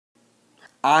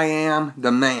I am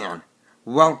the man.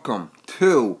 Welcome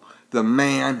to the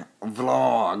Man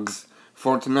Vlogs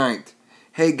for tonight.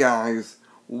 Hey guys,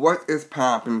 what is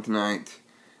poppin' tonight?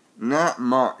 Not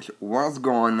much. What's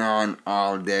going on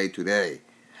all day today?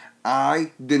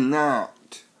 I did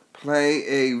not play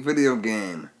a video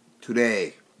game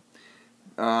today.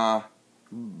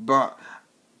 But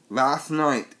last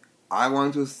night I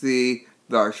went to see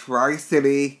the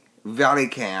Tri-City Valley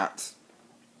Cats,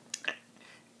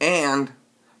 and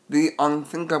the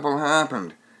unthinkable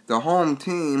happened. The home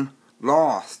team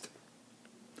lost.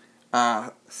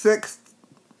 The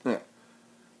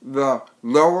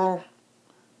Lowell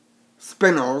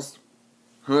Spinners,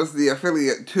 who is the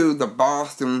affiliate to the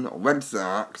Boston Red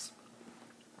Sox,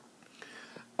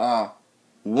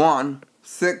 won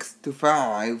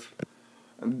 6-5.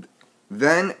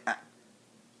 Then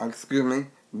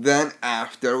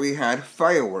after we had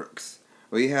fireworks.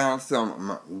 We had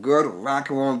some good rock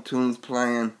and roll tunes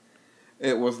playing.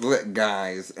 It was lit,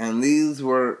 guys, and these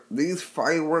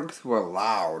fireworks were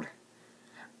loud.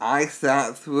 I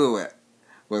sat through it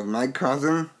with my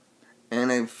cousin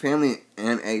and a family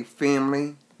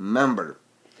member.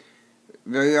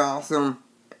 Very awesome.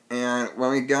 And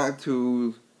when we got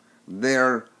to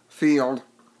their field,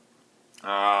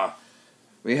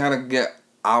 we had to get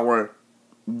our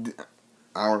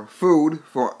food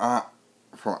for our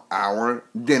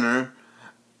dinner.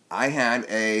 I had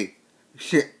a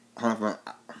cheeseburger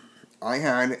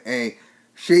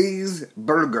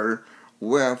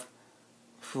with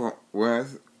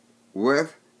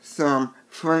some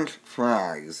French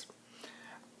fries.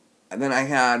 And then I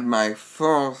had my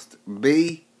first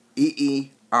BEER.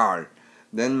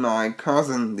 Then my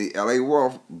cousin, the LA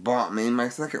Wolf, bought me my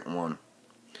second one.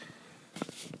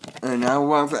 And I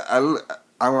was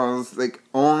like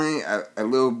only a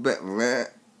little bit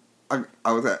lit. I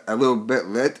was a little bit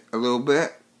lit,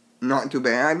 not too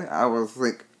bad. I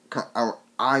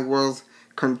was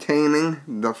containing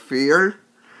the fear,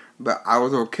 but I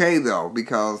was okay though,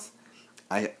 because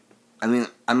I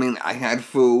had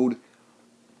food,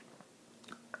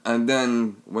 and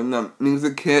then when the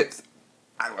music hits,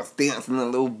 I was dancing a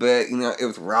little bit. It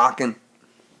was rocking.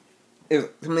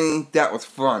 To me, that was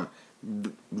fun.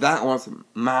 That was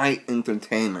my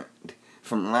entertainment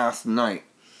from last night.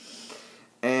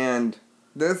 And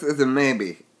this is a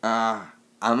maybe. I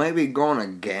may be going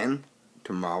again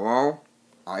tomorrow.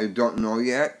 I don't know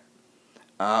yet.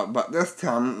 But this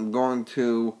time I'm going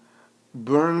to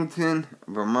Burlington,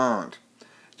 Vermont,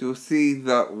 to see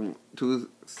the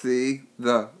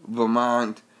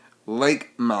Vermont Lake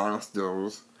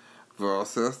Monsters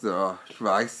versus the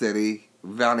Tri-City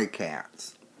Valley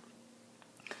Cats.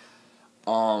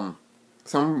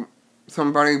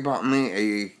 Somebody bought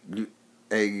me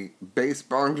a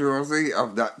baseball jersey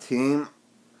of that team,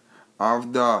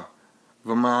 of the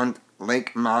Vermont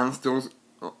Lake Monsters,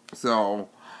 so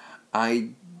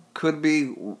I could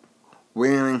be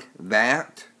wearing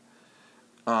that.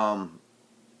 But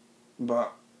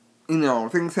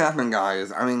things happen,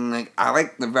 guys. I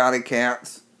like the Valley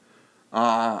Cats.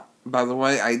 By the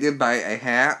way, I did buy a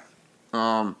hat.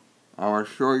 I will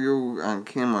show you on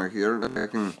camera here.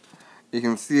 You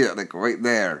can see it right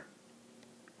there.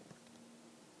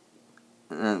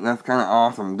 And that's kind of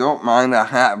awesome. Don't mind the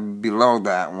hat below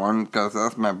that one, because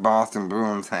that's my Boston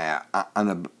Bruins hat on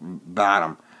the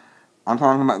bottom. I'm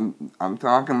talking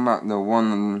about the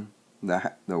one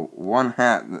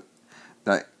hat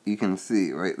that you can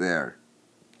see right there.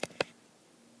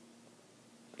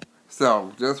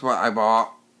 So just what I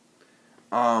bought.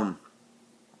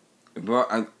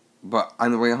 But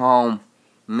on the way home,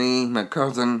 me, my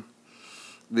cousin,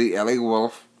 the LA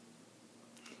Wolf,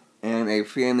 and a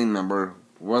family member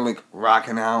were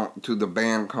rocking out to the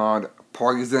band called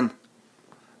Poison.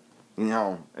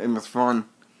 It was fun,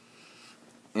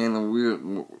 and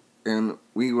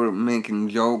we were making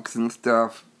jokes and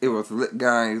stuff. It was lit,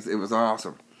 guys. It was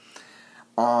awesome.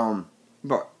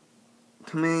 But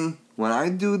to me, when I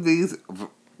do these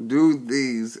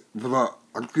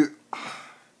vlogs,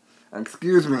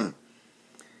 excuse me,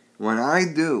 when I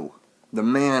do the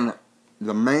man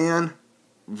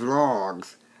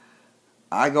vlogs,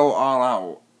 I go all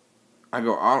out.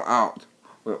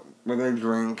 With a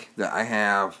drink that I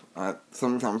have.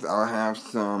 Sometimes I'll have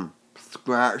some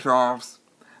scratch-offs.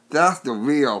 That's the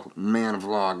real man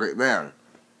vlog right there.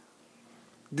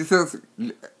 This is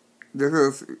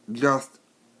just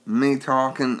me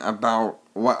talking about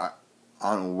what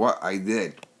I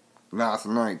did last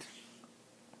night.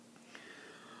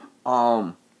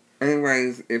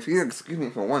 Anyways, if you excuse me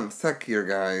for one sec here,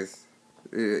 guys,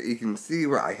 you can see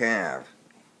what I have.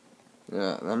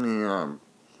 Yeah, let me,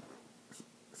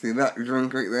 see that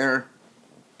drink right there?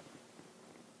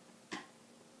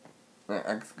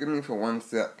 Excuse me for one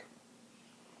sec.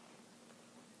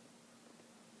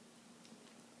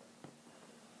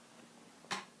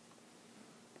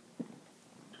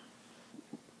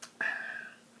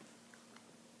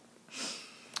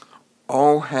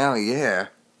 Oh, hell yeah.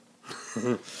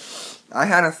 I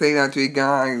had to say that to you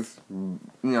guys, you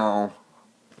know.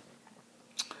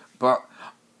 But,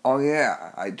 oh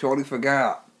yeah, I totally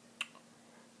forgot.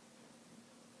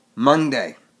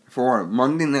 Monday, for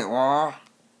Monday Night Raw,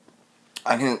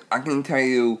 I can tell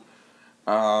you,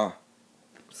 I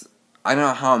don't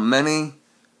know how many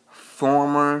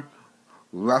former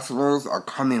wrestlers are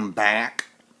coming back.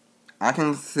 I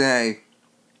can say,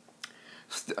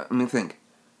 let me think.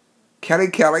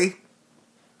 Kelly,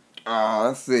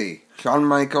 let's see, Shawn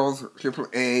Michaels, Triple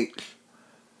H,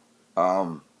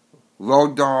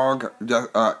 Road Dogg,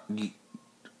 you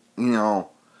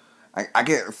know, I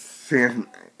can't say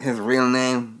his real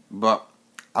name, but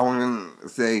I want to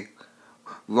say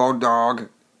Road Dogg.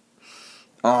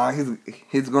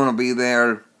 He's gonna be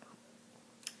there.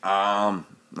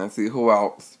 Let's see who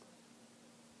else.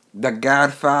 The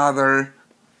Godfather.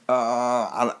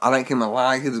 I like him a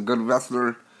lot. He's a good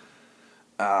wrestler.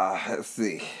 Let's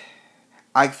see.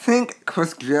 I think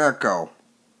Chris Jericho.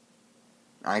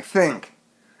 I think.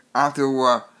 I have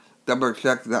to double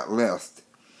check that list.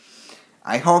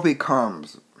 I hope he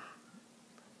comes.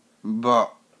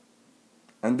 But,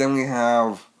 and then we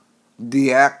have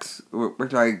DX,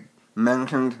 which I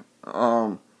mentioned.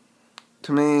 To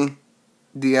me,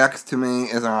 DX to me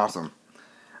is awesome.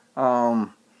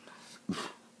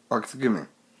 Excuse me.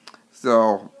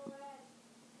 So,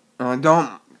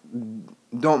 don't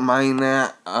mind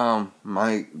that.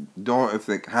 My door is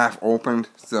like half opened,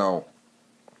 so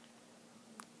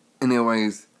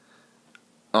anyways,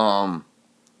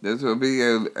 this will be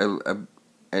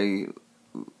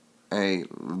a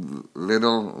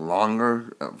little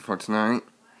longer for tonight,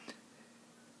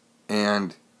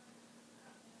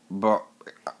 but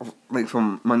like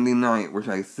from Monday night, which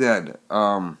I said,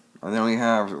 and then we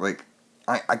have like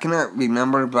I cannot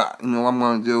remember, but you know what I'm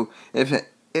gonna do.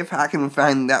 If I can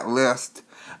find that list,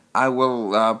 I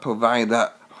will provide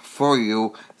that for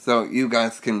you so you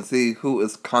guys can see who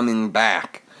is coming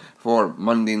back for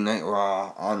Monday Night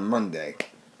Raw on Monday.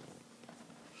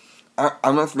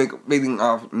 I'm just like reading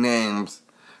off names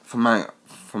from my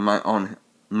own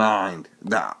mind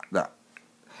that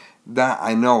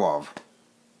I know of.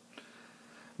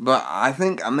 But I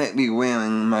think I might be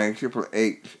wearing my Triple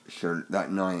H shirt that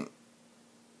night.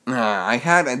 I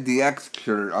had a DX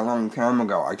shirt a long time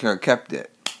ago. I could have kept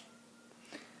it.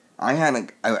 I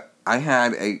had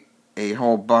a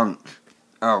whole bunch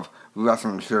of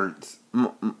wrestling shirts.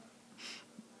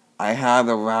 I had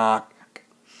The Rock.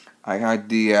 I had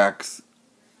DX.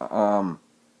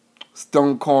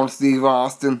 Stone Cold Steve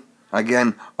Austin.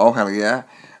 Again, oh hell yeah.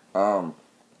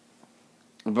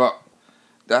 But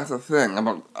that's the thing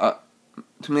about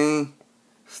to me,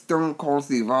 Stone Cold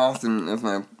Steve Austin is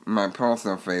my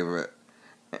personal favorite.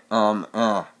 And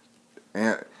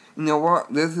you know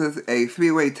what? This is a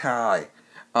three-way tie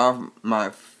of my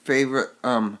favorite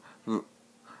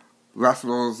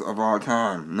wrestlers of all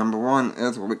time. Number one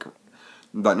is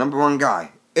the number one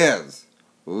guy is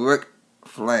Ric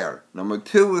Flair. Number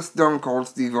two is Stone Cold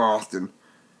Steve Austin,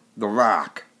 The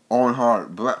Rock, Owen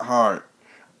Hart, Bret Hart,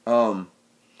 and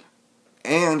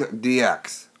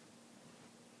DX.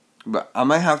 But I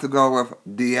might have to go with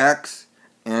DX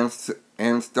and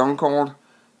Stone Cold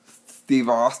Steve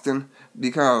Austin,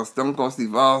 because Stone Cold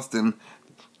Steve Austin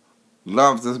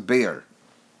loves this beer.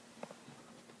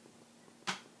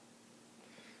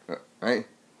 Right?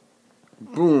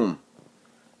 Boom.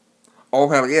 Oh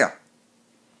hell yeah.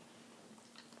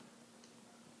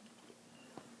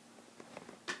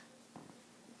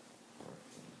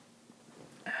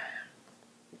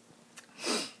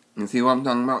 You see what I'm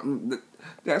talking about?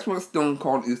 That's what Stone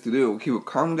Cold used to do. He would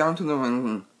come down to the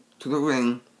ring,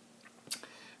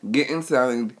 get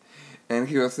inside, and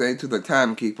he would say to the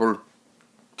timekeeper,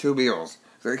 2 beers.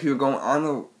 So he would go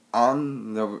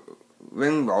on the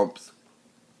ring ropes.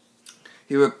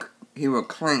 He would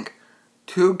clink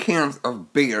 2 cans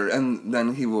of beer, and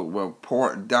then he will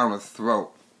pour it down his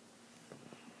throat.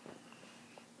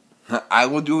 I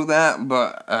will do that,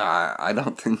 but I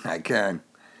don't think I can.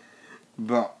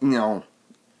 But, you know,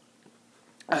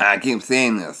 I keep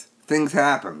saying this. Things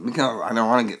happen because I don't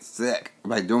want to get sick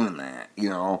by doing that, you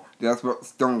know. That's what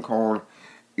Stone Cold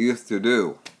used to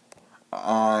do.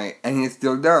 And he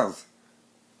still does.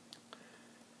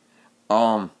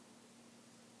 So,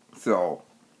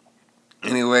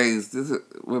 anyways, this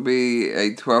will be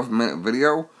a 12-minute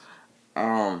video.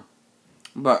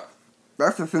 But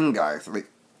that's the thing, guys.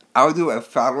 Like, I'll do a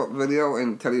follow-up video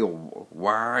and tell you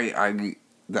why I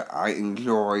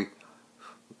enjoy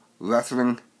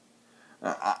wrestling.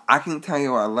 I can tell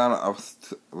you a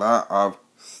lot of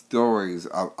stories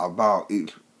about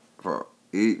each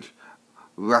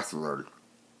wrestler.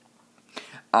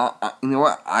 You know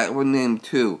what? I would name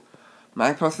two.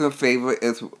 My personal favorite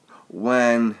is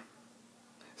when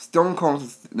Stone Cold.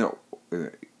 No,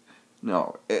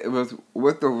 it was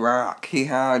with The Rock. He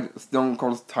had Stone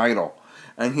Cold's title,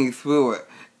 and he threw it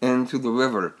into the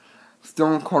river.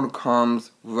 Stone Cold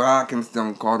comes, Rock and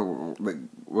Stone Cold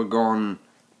were going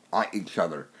at each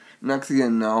other. Next thing you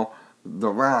know, The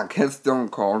Rock hits Stone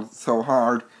Cold so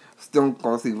hard, Stone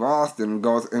Cold Steve Austin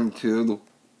goes into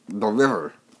the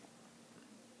river.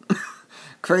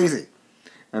 Crazy.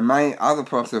 And my other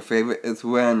personal favorite is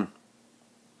when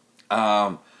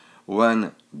DX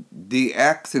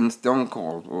and Stone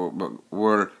Cold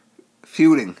were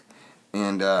feuding,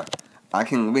 and I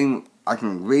can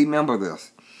remember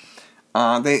this.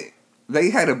 They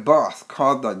had a bus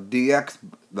called the DX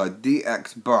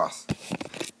bus,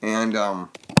 and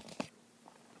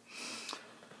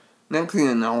next thing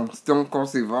you know, Stone Cold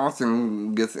Steve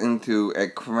Austin gets into a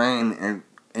crane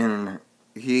and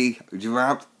he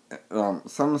dropped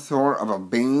some sort of a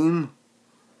beam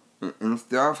and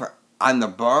stuff on the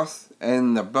bus,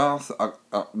 and the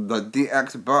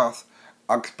DX bus,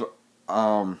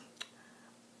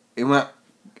 it went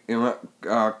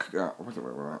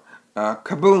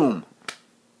kaboom.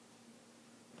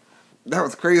 That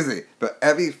was crazy, but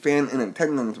every fan in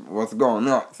attendance was going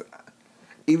nuts,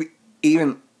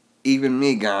 even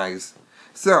me, guys.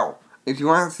 So if you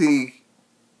want to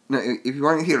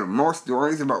hear more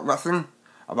stories about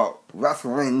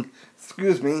wrestling,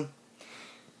 excuse me,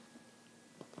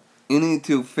 you need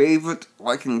to favorite,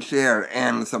 like, and share,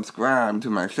 and subscribe to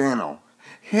my channel.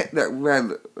 Hit that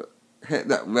red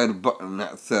button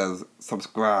that says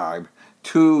subscribe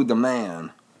to the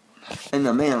man. And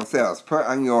the man says put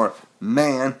on your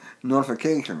man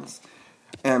notifications.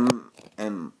 And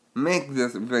make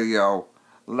this video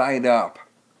light up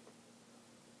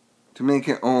to make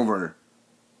it over.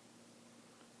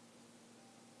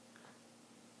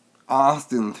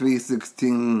 Austin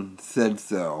 316 said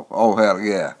so. Oh, hell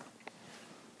yeah.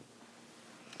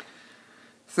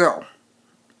 So,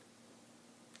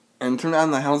 and turn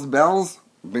on the house bells.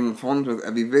 Been informed with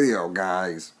every video,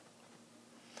 guys.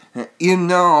 You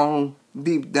know,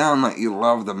 deep down, that you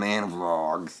love the man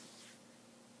vlogs.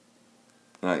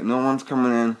 Like, no one's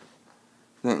coming in.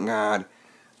 Thank God.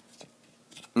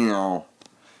 You know,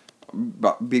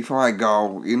 but before I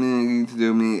go, you need to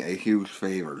do me a huge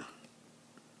favor.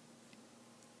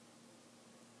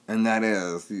 And that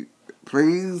is,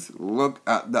 please look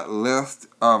at that list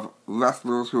of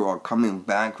wrestlers who are coming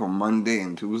back for Monday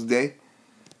and Tuesday.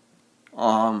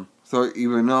 So you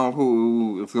will know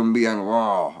who is going to be on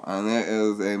Raw. And there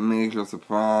is a major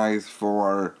surprise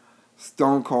for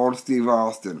Stone Cold Steve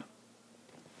Austin.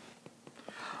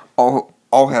 Oh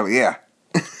hell yeah.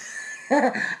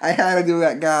 I had to do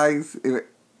that, guys.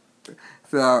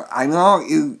 So I know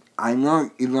you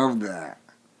love that.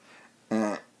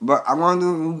 But I want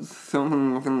to do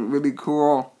something really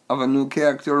cool of a new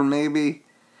character, maybe.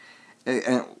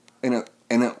 And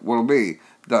it will be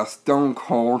the Stone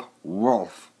Cold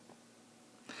Wolf.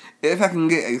 If I can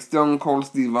get a Stone Cold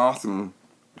Steve Austin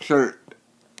shirt.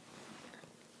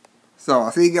 So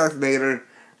I'll see you guys later.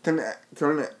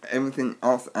 Turn everything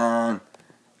else on.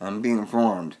 I'm being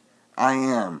informed. I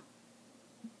am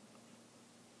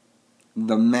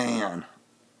the man.